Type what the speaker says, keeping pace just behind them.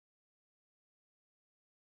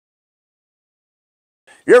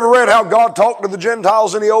You ever read how God talked to the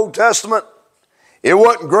Gentiles in the Old Testament? It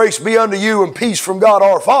wasn't grace be unto you and peace from God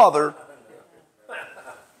our Father.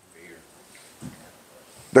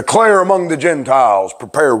 Declare among the Gentiles,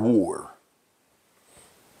 prepare war.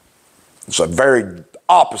 It's a very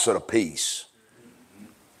opposite of peace.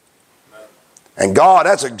 And God,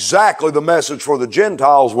 that's exactly the message for the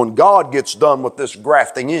Gentiles when God gets done with this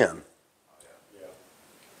grafting in.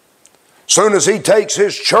 Soon as He takes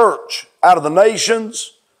His church out of the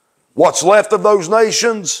nations, what's left of those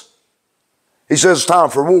nations, He says it's time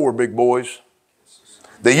for war, big boys.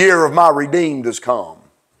 The year of my redeemed has come.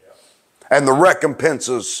 And the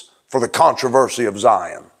recompenses for the controversy of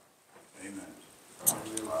Zion. Amen.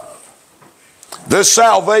 This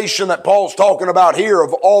salvation that Paul's talking about here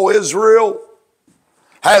of all Israel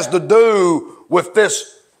has to do with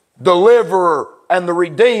this deliverer and the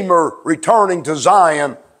Redeemer returning to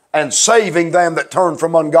Zion and saving them that turn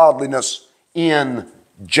from ungodliness in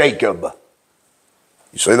Jacob.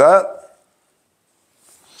 You see that?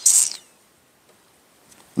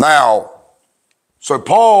 Now, so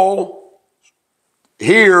Paul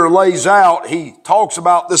here lays out, he talks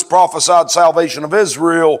about this prophesied salvation of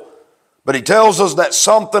Israel, but he tells us that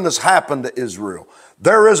something has happened to Israel.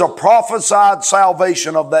 There is a prophesied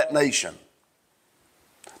salvation of that nation.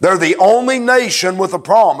 They're the only nation with a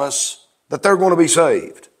promise that they're going to be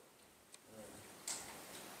saved.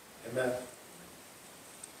 Amen.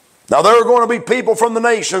 Now there are going to be people from the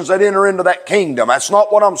nations that enter into that kingdom. That's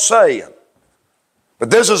not what I'm saying. But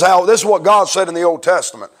this is what God said in the Old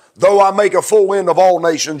Testament. Though I make a full end of all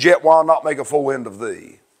nations, yet will I not make a full end of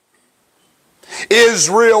thee.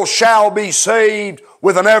 Israel shall be saved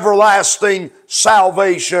with an everlasting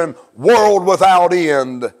salvation, world without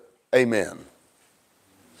end. Amen.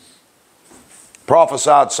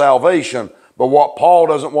 Prophesied salvation, but what Paul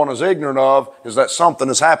doesn't want us ignorant of is that something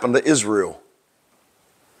has happened to Israel.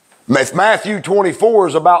 If Matthew 24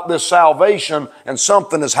 is about this salvation and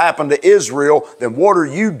something has happened to Israel, then what are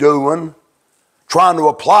you doing trying to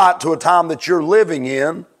apply it to a time that you're living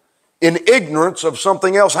in ignorance of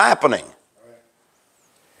something else happening?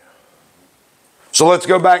 So let's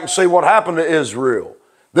go back and see what happened to Israel.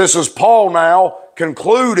 This is Paul now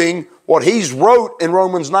concluding what he's wrote in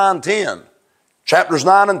Romans 9:10. Chapters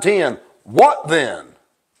 9 and 10. What then?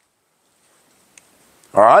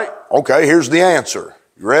 All right, okay, here's the answer.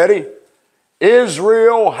 You ready?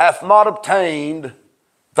 Israel hath not obtained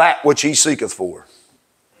that which he seeketh for.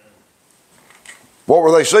 What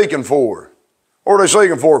were they seeking for? What were they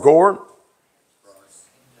seeking for, Cord?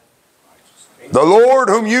 The Lord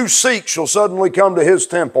whom you seek shall suddenly come to His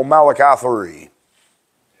temple, Malachi 3.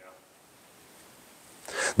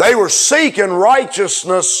 They were seeking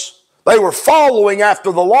righteousness. They were following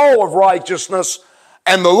after the law of righteousness,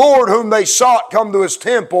 and the Lord whom they sought come to His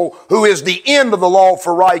temple, who is the end of the law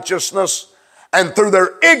for righteousness, and through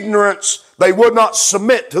their ignorance they would not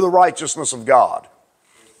submit to the righteousness of God.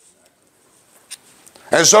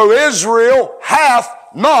 And so Israel hath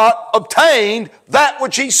not obtained that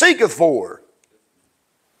which he seeketh for.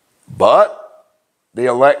 But the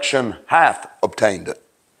election hath obtained it.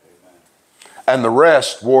 And the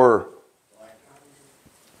rest were...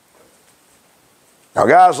 Now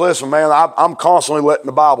guys, listen, man, I'm constantly letting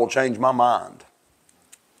the Bible change my mind.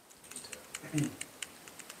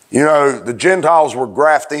 You know, the Gentiles were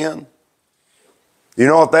grafted in. You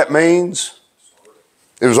know what that means?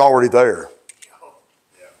 It was already there.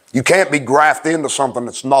 You can't be grafted into something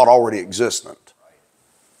that's not already existent.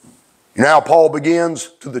 You know how Paul begins?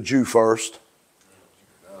 To the Jew first.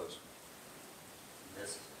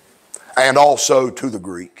 And also to the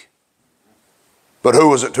Greek. But who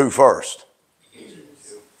was it to first?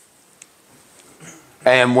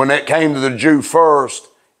 And when it came to the Jew first,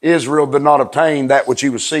 Israel did not obtain that which he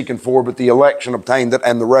was seeking for, but the election obtained it,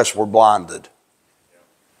 and the rest were blinded.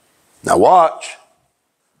 Now watch.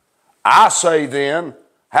 I say then,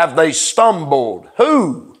 have they stumbled?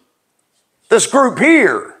 Who? This group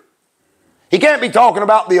here. He can't be talking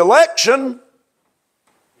about the election.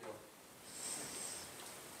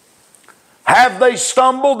 Have they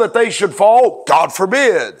stumbled that they should fall? God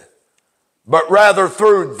forbid. But rather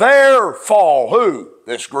through their fall, who?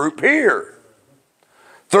 This group here.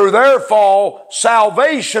 Through their fall,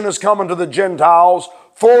 salvation is coming to the Gentiles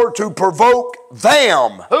for to provoke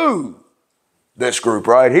them. Who? This group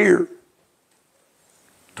right here.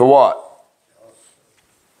 To what?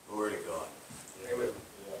 Glory to God.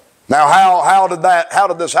 Now how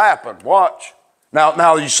did this happen? Watch.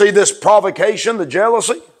 Now you see this provocation, the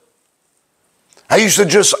jealousy? I used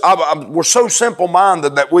to we're so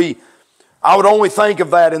simple-minded that I would only think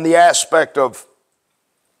of that in the aspect of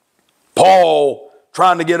Paul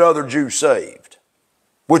trying to get other Jews saved.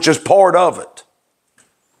 which is part of it.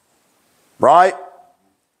 Right?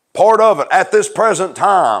 Part of it. At this present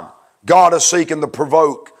time, God is seeking to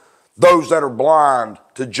provoke those that are blind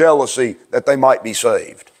to jealousy that they might be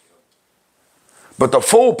saved. But the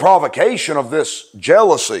full provocation of this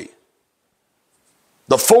jealousy,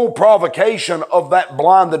 the full provocation of that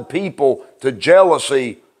blinded people to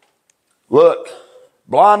jealousy, look,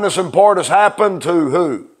 blindness in part has happened to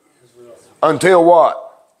who? Until what?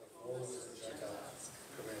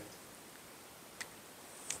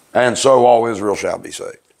 And so all Israel shall be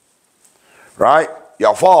saved. Right?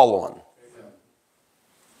 Y'all following?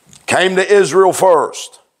 Came to Israel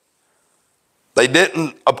first. They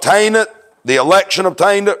didn't obtain it. The election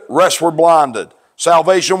obtained it. Rest were blinded.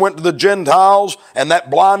 Salvation went to the Gentiles, and that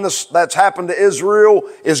blindness that's happened to Israel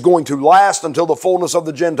is going to last until the fullness of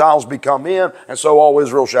the Gentiles become in, and so all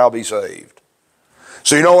Israel shall be saved.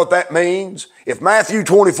 So you know what that means? If Matthew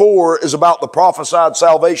 24 is about the prophesied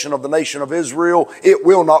salvation of the nation of Israel, it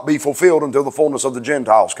will not be fulfilled until the fullness of the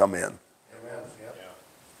Gentiles come in. Amen.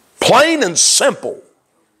 Plain and simple.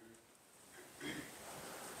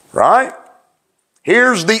 Right?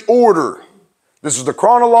 Here's the order. This is the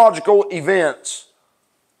chronological events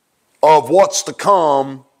of what's to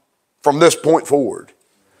come from this point forward.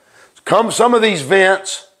 Some of these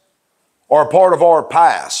events are a part of our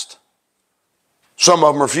past. Some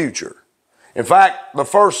of them are future. In fact, the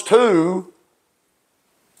first two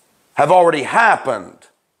have already happened.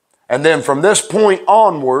 And then from this point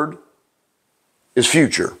onward is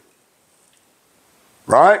future.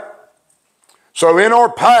 Right? So in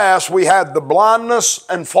our past, we had the blindness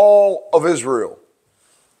and fall of Israel.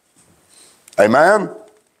 Amen?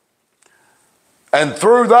 And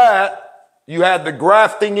through that, you had the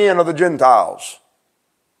grafting in of the Gentiles.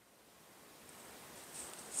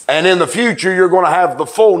 And in the future, you're going to have the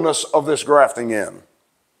fullness of this grafting in.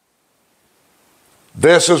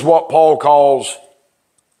 This is what Paul calls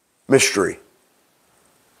mystery.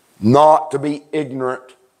 Not to be ignorant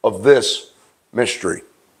of this mystery.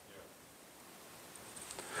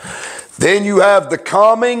 Then you have the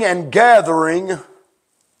coming and gathering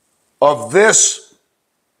of this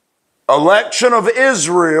election of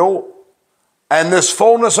Israel and this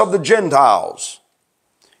fullness of the Gentiles.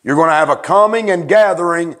 You're going to have a coming and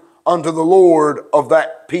gathering unto the Lord of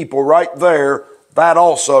that people right there. That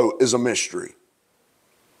also is a mystery.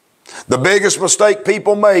 The biggest mistake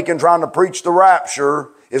people make in trying to preach the rapture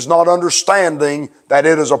is not understanding that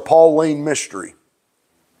it is a Pauline mystery.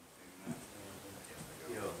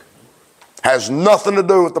 Has nothing to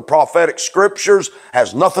do with the prophetic scriptures,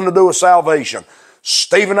 has nothing to do with salvation.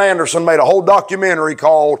 Steven Anderson made a whole documentary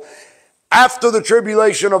called After the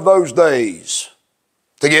Tribulation of Those Days,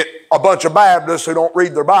 to get a bunch of Baptists who don't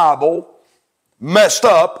read their Bible messed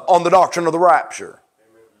up on the doctrine of the rapture.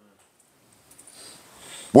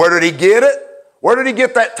 Where did he get it? Where did he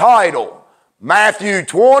get that title? Matthew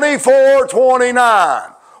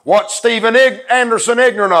 24:29. What's Steven Anderson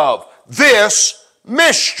ignorant of? This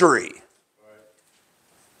mystery.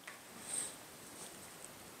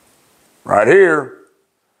 Right here.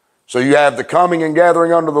 So you have the coming and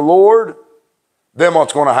gathering unto the Lord. Then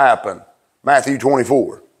what's going to happen? Matthew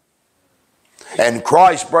 24. And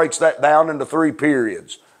Christ breaks that down into three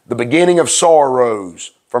periods. The beginning of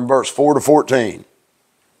sorrows from verse 4 to 14.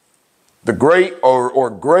 The great or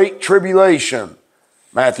great tribulation,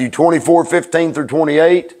 Matthew 24:15 through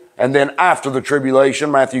 28. And then after the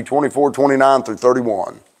tribulation, Matthew 24:29 through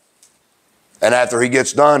 31. And after he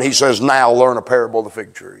gets done, he says, now learn a parable of the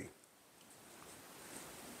fig tree.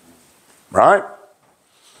 Right?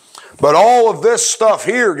 But all of this stuff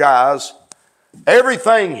here, guys,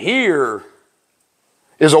 everything here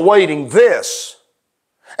is awaiting this.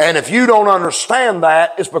 And if you don't understand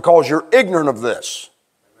that, it's because you're ignorant of this.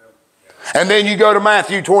 And then you go to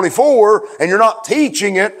Matthew 24, and you're not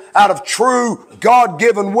teaching it out of true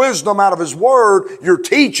God-given wisdom out of His Word. You're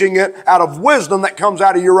teaching it out of wisdom that comes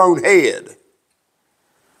out of your own head.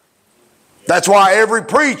 That's why every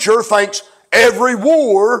preacher thinks every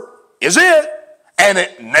war is it, and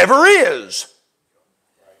it never is.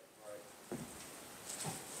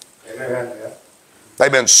 Amen.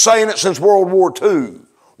 They've been saying it since World War II,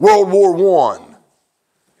 World War I.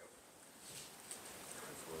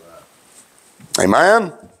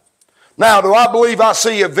 Amen? Now, do I believe I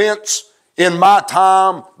see events in my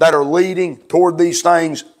time that are leading toward these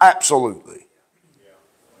things? Absolutely.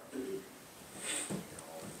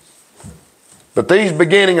 But these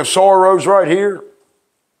beginning of sorrows right here,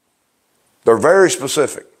 they're very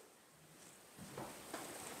specific.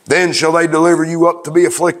 Then shall they deliver you up to be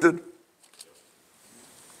afflicted?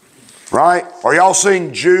 Right? Are y'all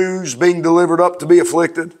seeing Jews being delivered up to be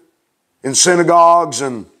afflicted? in synagogues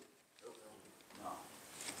and...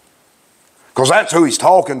 Because that's who he's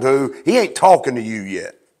talking to. He ain't talking to you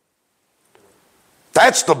yet.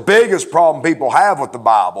 That's the biggest problem people have with the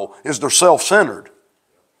Bible, is they're self-centered.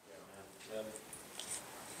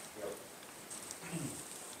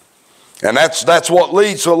 And that's what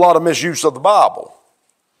leads to a lot of misuse of the Bible.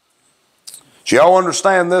 So y'all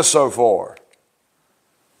understand this so far?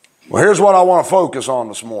 Well, here's what I want to focus on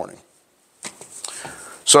this morning.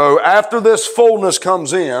 So after this fullness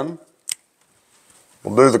comes in,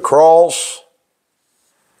 we'll do the cross,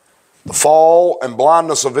 the fall and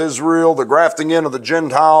blindness of Israel, the grafting in of the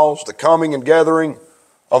Gentiles, the coming and gathering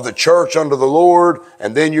of the church unto the Lord,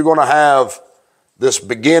 and then you're going to have this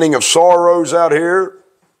beginning of sorrows out here.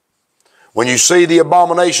 When you see the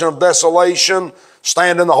abomination of desolation,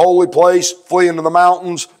 stand in the holy place, flee into the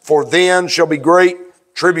mountains, for then shall be great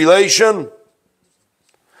tribulation.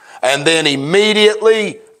 And then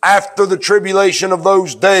immediately after the tribulation of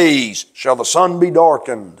those days shall the sun be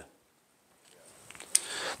darkened.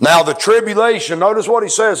 Now the tribulation, notice what he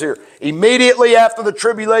says here. Immediately after the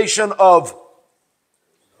tribulation of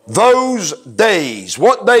those days.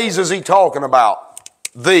 What days is he talking about?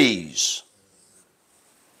 These.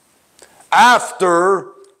 After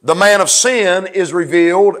the man of sin is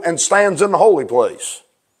revealed and stands in the holy place.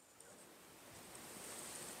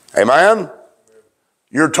 Amen?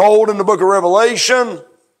 You're told in the book of Revelation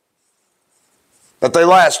that they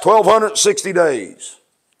last 1,260 days.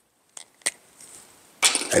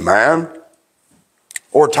 Amen?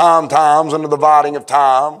 Or times and the dividing of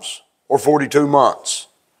times, or 42 months.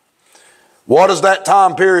 What is that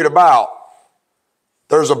time period about?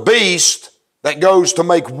 There's a beast that goes to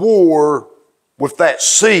make war with that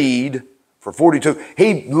seed for 42.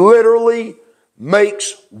 He literally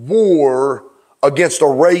makes war against a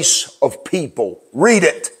race of people. Read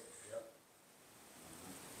it.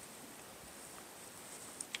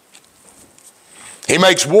 He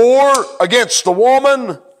makes war against the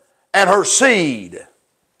woman and her seed.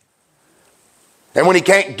 And when he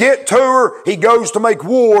can't get to her, he goes to make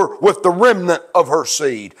war with the remnant of her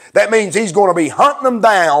seed. That means he's going to be hunting them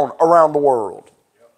down around the world.